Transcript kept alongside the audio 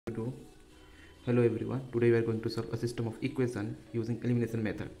do. Hello everyone, today we are going to solve a system of equation using elimination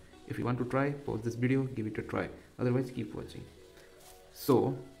method. If you want to try, pause this video, give it a try, otherwise keep watching.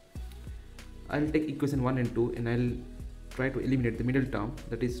 So I'll take equation 1 and 2 and I'll try to eliminate the middle term,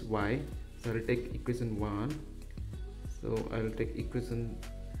 that is y. So I'll take equation 1. So I'll take equation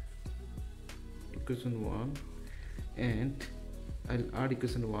 1 and I'll add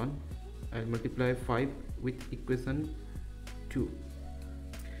equation 1. I'll multiply 5 with equation 2.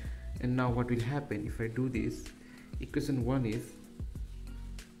 And now what will happen if I do this? Equation 1 is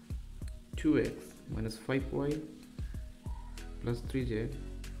 2x minus 5y plus 3z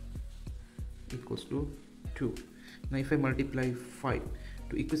equals to 2. Now if I multiply 5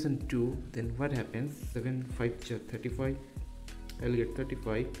 to equation 2, then what happens? 7 5 35. I'll get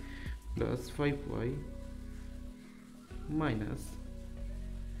 35 plus 5y minus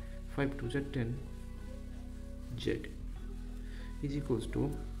 5 2 10 z is equals to,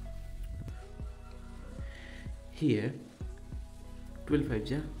 here 12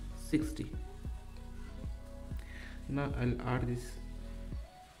 5 60. Now I'll add this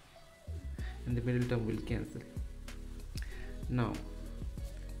and the middle term will cancel. Now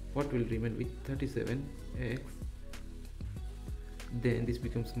what will remain with 37x, then this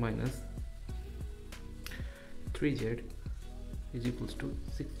becomes minus 3z is equals to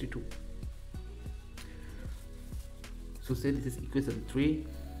 62. So say this is equation 3.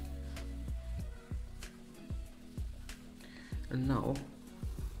 And now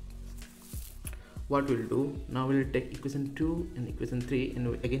what we'll do, now we'll take equation 2 and equation 3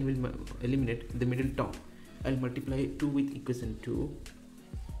 and again we'll eliminate the middle term. I'll multiply 2 with equation 2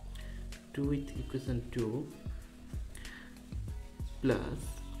 with equation 2 plus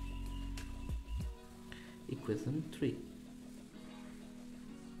equation 3,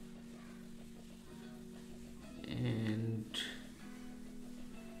 and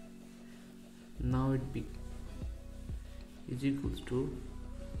now it is equals to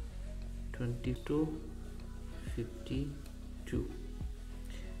 22 52.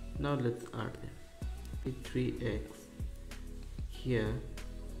 Now let's add them. 3x here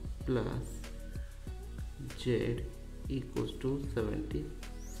plus z equals to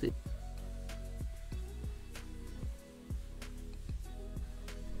 76.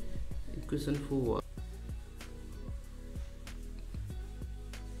 Equation 4.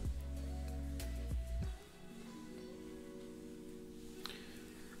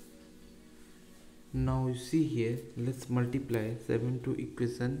 Now you see here, let's multiply 7 to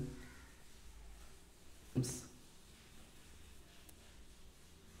equation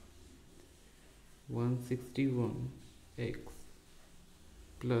 161x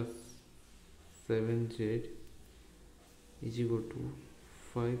plus 7z is equal to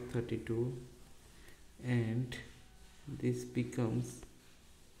 532, and this becomes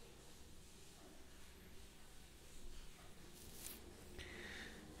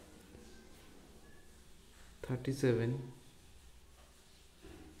 37x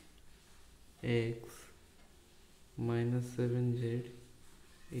minus 7z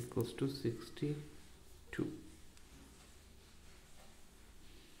equals to 62.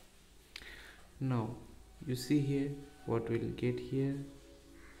 Now you see here, what we'll get here,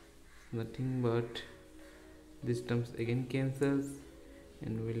 nothing but this terms again cancels,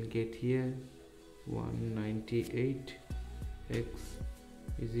 and we'll get here 198x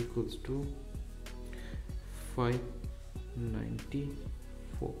is equals to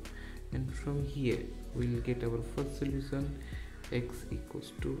 594, and from here we'll get our first solution, x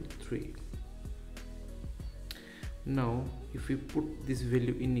equals to 3. Now if we put this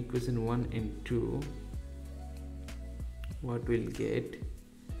value in equation 1 and 2, what we'll get?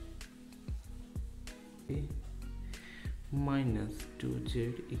 Minus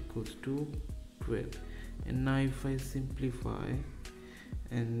 2z equals to 12. And now if I simplify,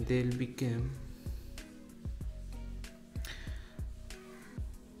 and they'll become,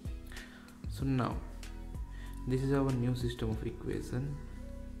 so now this is our new system of equation.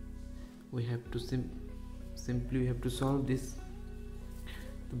 We have to simply we have to solve this.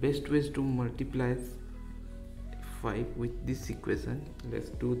 The best way is to multiply 5 with this equation. Let's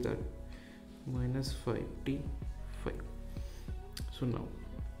do that. Minus 55. So now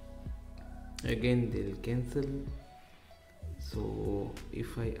again they'll cancel. So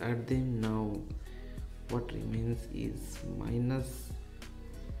if I add them, now what remains is minus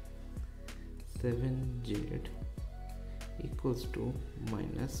 7z equals to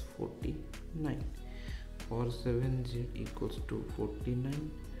minus 49, or 7z equals to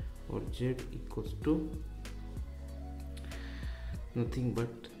 49, or z equals to nothing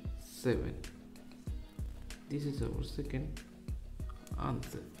but 7. This is our second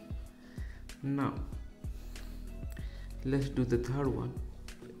answer. Now let's do the third one.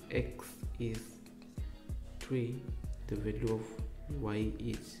 X is 3, the value of y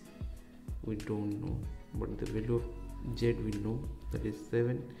is we don't know, but the value of z we know, that is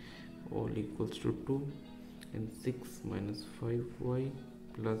 7, all equals to 2, and 6 minus 5y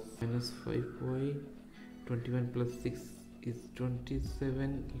plus minus 5y, 21 plus 6 is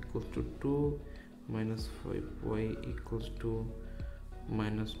 27 equals to 2, minus 5y equals to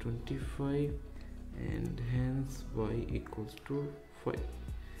minus 25, and hence y equals to 5.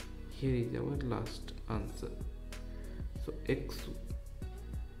 Here is our last answer. So x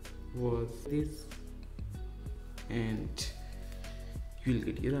was this, and you will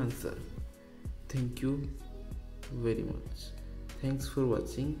get your answer. Thank you very much. Thanks for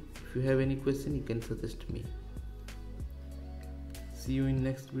watching. If you have any question, you can suggest me. See you in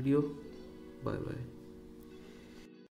next video. Bye bye.